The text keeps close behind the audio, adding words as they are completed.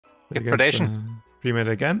With predation. Pre-made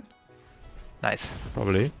again? Nice.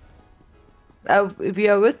 Probably. We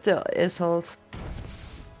are with the assholes.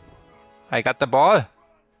 I got the ball.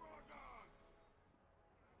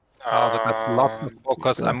 Oh, they got lots of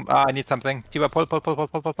focus. I need something. Tiba, pull.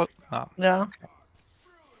 Oh. Yeah.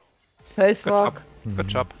 Face Good walk. job. Good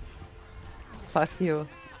job. Fuck you.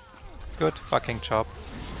 Good fucking job.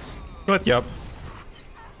 Good job.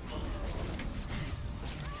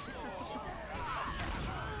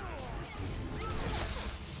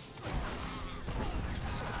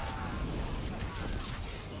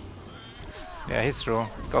 Yeah, he's through.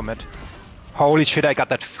 Go mid. Holy shit, I got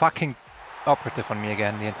that fucking operative on me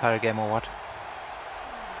again the entire game or what?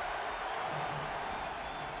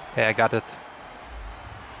 Yeah, I got it.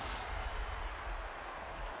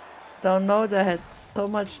 Don't know, they had so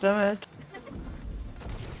much damage.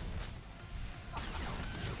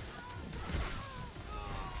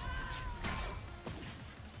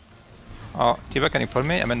 Oh, Tiba, can you pull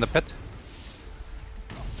me? I'm in the pit.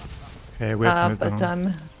 Okay, we have to But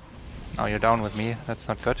I'm... Oh, you're down with me. That's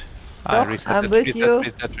not good. Doch, I'm with you.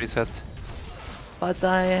 Reset. But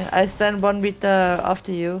I stand 1 meter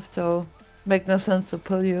after you, so make no sense to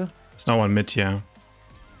pull you. There's no one mid here.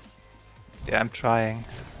 Yeah, I'm trying.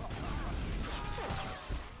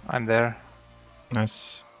 I'm there.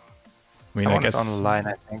 Nice. I mean, Someone I guess is on the line,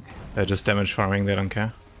 I think. they're just damage farming, they don't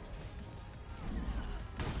care.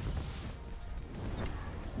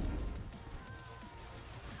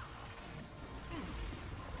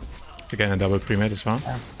 It's again a double pre-made as well.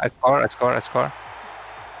 Yeah. I score.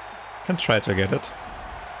 Can try to get it.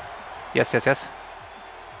 Yes.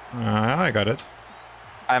 I got it.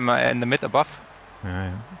 I'm in the mid above.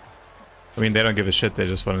 Yeah. I mean, they don't give a shit, they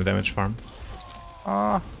just want to damage farm.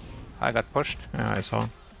 Oh, I got pushed. Yeah, I saw.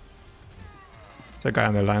 There's a guy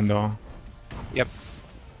on the line though. Yep.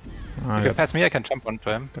 I If you got pass me, I can jump onto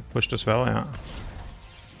him. pushed as well, yeah.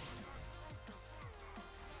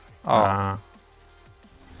 Oh,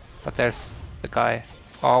 but there's the guy.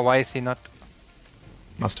 Oh, why is he not?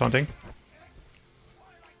 Must taunting.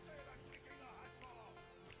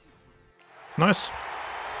 Nice.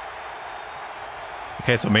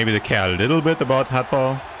 Okay, so maybe they care a little bit about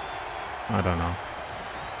Huttball. I don't know.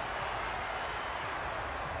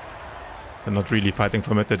 They're not really fighting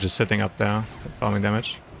from it, they're just sitting up there, farming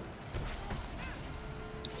damage.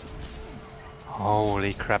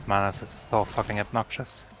 Holy crap, man, this is so fucking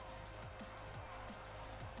obnoxious.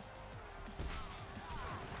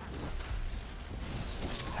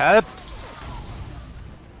 Help!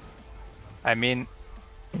 I mean...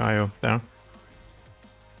 Are you there?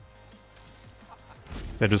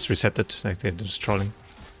 They just reset it, like they're just trolling.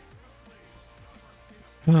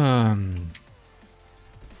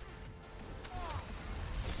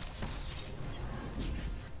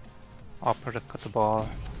 Operative got the ball.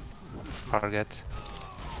 Target.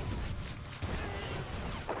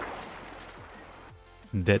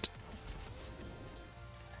 Dead.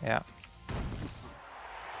 Yeah.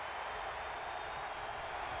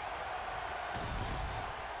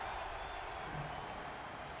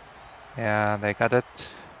 Yeah, they got it.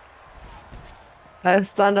 I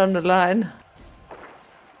stand on the line.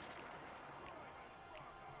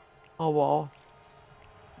 Oh wow.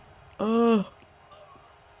 Oh.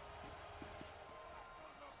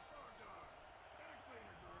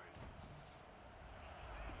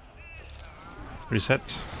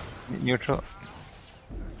 Reset. Neutral.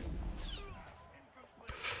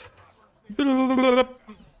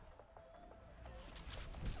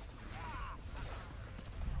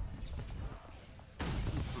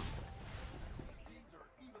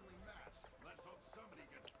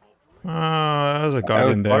 There's a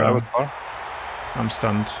guardian there. I would call. I'm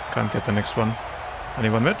stunned. Can't get the next one.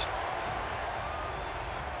 Anyone mid?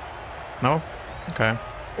 No? Okay.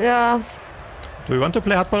 Yeah. Do we want to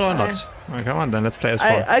play Huttball or not? Oh, come on then, let's play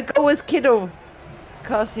S4. I go with Kiddo.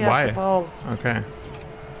 Because he has the ball. Okay.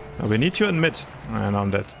 Oh, we need you in mid. And I'm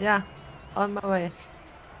dead. Yeah. On my way.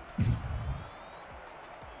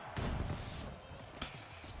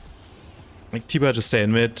 Like Tiba, just stay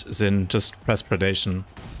in mid, Zin, just press predation.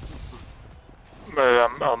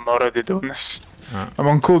 But I'm already doing this. Ah. I'm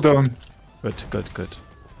on cooldown. Good.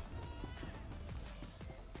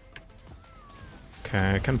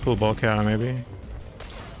 Okay, I can pull ball carrier maybe.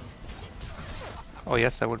 Oh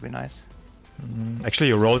yes, that would be nice. Actually,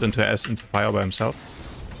 he rolled into fire by himself.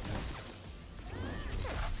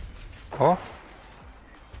 Oh.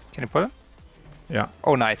 Can you pull him? Yeah.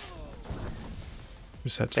 Oh, nice.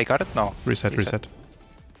 Reset. They got it? No. Reset.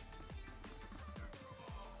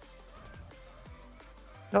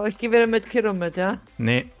 So, ich gehe wieder mit Kiddo mit, ja?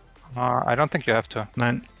 Nee, I don't think you have to.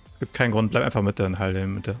 nein. Gibt keinen Grund, bleib einfach Mitte und halte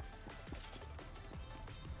in Mitte.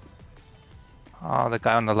 Oh, the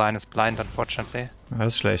guy on the line is blind, unfortunately. Das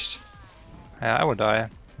ist schlecht. Yeah, I would die.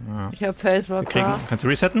 Ja. Ich hab Facebook. Kannst du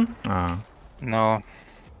resetten? Ah, No.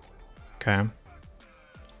 okay.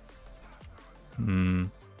 Hm.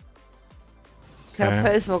 Ich hab Okay.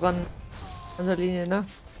 Facebook an der Linie, ne?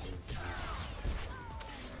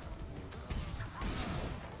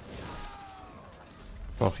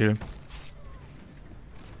 Brauch viel.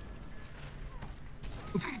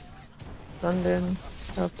 Dann den.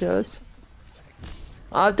 Ich glaub, der ist.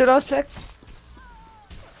 Ah, du lost track.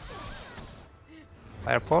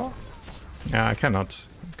 Fireball? Yeah, I cannot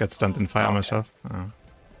get stunned in fire myself. Ah.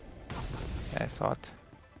 Yeah, I saw it.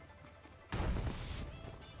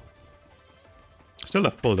 Still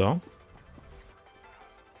have pull though.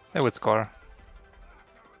 They would score.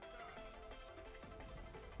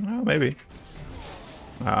 Well, maybe.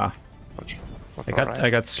 Ah, Would I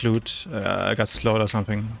got slewed. I got slowed or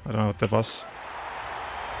something. I don't know what that was.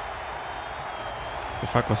 The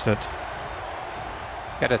fuck was that?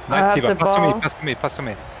 Get it. I Nice, have Diva. the Pass to me, ball. pass to me, pass to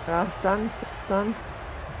me. Ja, Stun.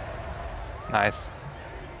 Nice.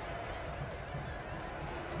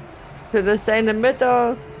 Should I stay in the mid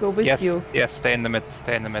or go with Yes, you? yes, stay in the mid,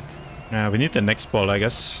 stay in the mid. Yeah, we need the next ball, I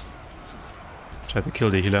guess. Try to kill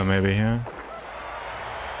the healer maybe here.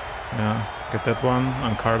 Yeah, get that one.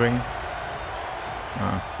 I'm carving.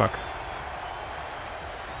 Ah, fuck.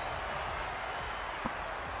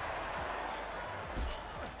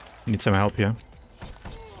 Need some help here.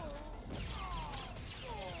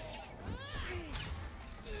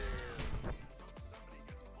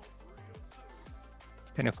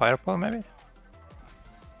 Can you fireball maybe?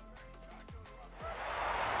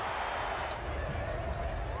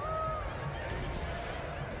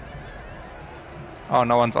 Oh,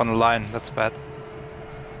 no one's on the line. That's bad.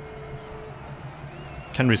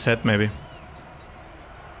 Can reset maybe.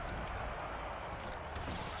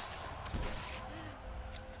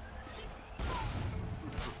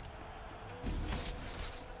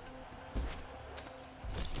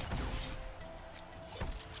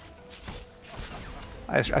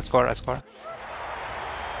 I score, I score.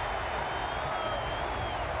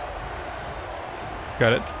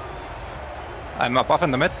 Got it. I'm above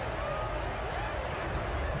in the mid.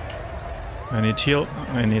 I need heal.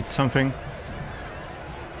 I need something.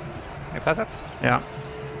 Can you pass it? Yeah.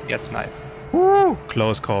 Yes, nice. Woo!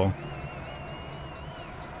 Close call.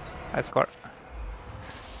 I score.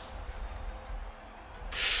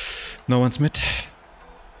 No one's mid.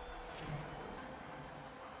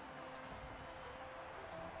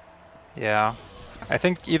 Yeah. I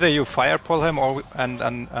think either you fire pull him or and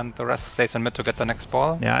the rest stays in mid to get the next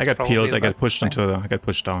ball. Yeah, I got Probably peeled. I the get pushed thing. into the. I get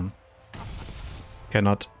pushed down.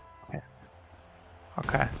 Cannot.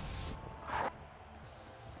 Okay.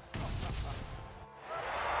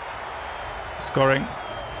 Scoring.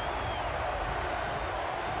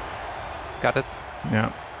 Got it.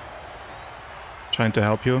 Yeah. Trying to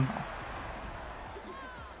help you.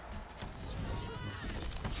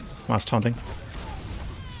 Mass taunting.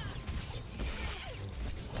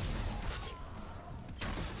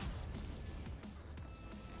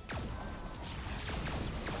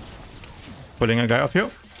 Pulling a guy off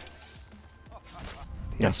you.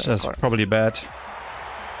 Yes, That's probably bad.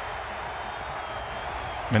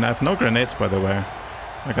 I mean, I have no grenades, by the way.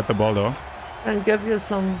 I got the ball though. And give you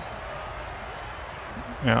some.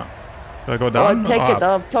 Yeah. Do I go down? Or take or it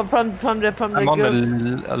up from the I'm on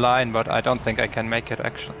good. the line, but I don't think I can make it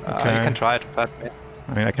actually. Okay. You can try it, but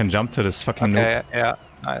I mean, I can jump to this fucking noob. okay, yeah,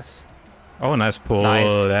 nice. Oh, nice pull.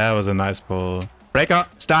 Nice. That was a nice pull. Breaker,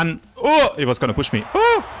 stun. Oh, he was gonna push me.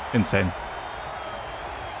 Oh, insane.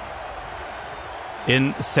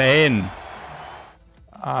 Insane.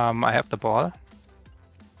 I have the ball.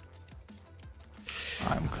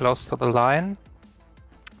 I'm close to the line.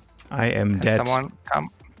 I am Can dead. someone come?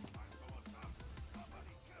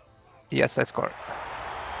 Yes, I scored.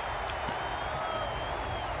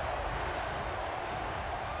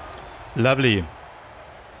 Lovely. You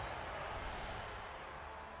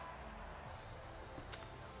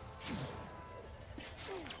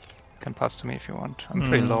can pass to me if you want. I'm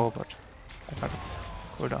pretty low, but I gotta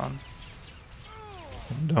cool down.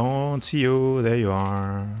 Don't see you. There you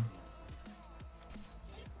are.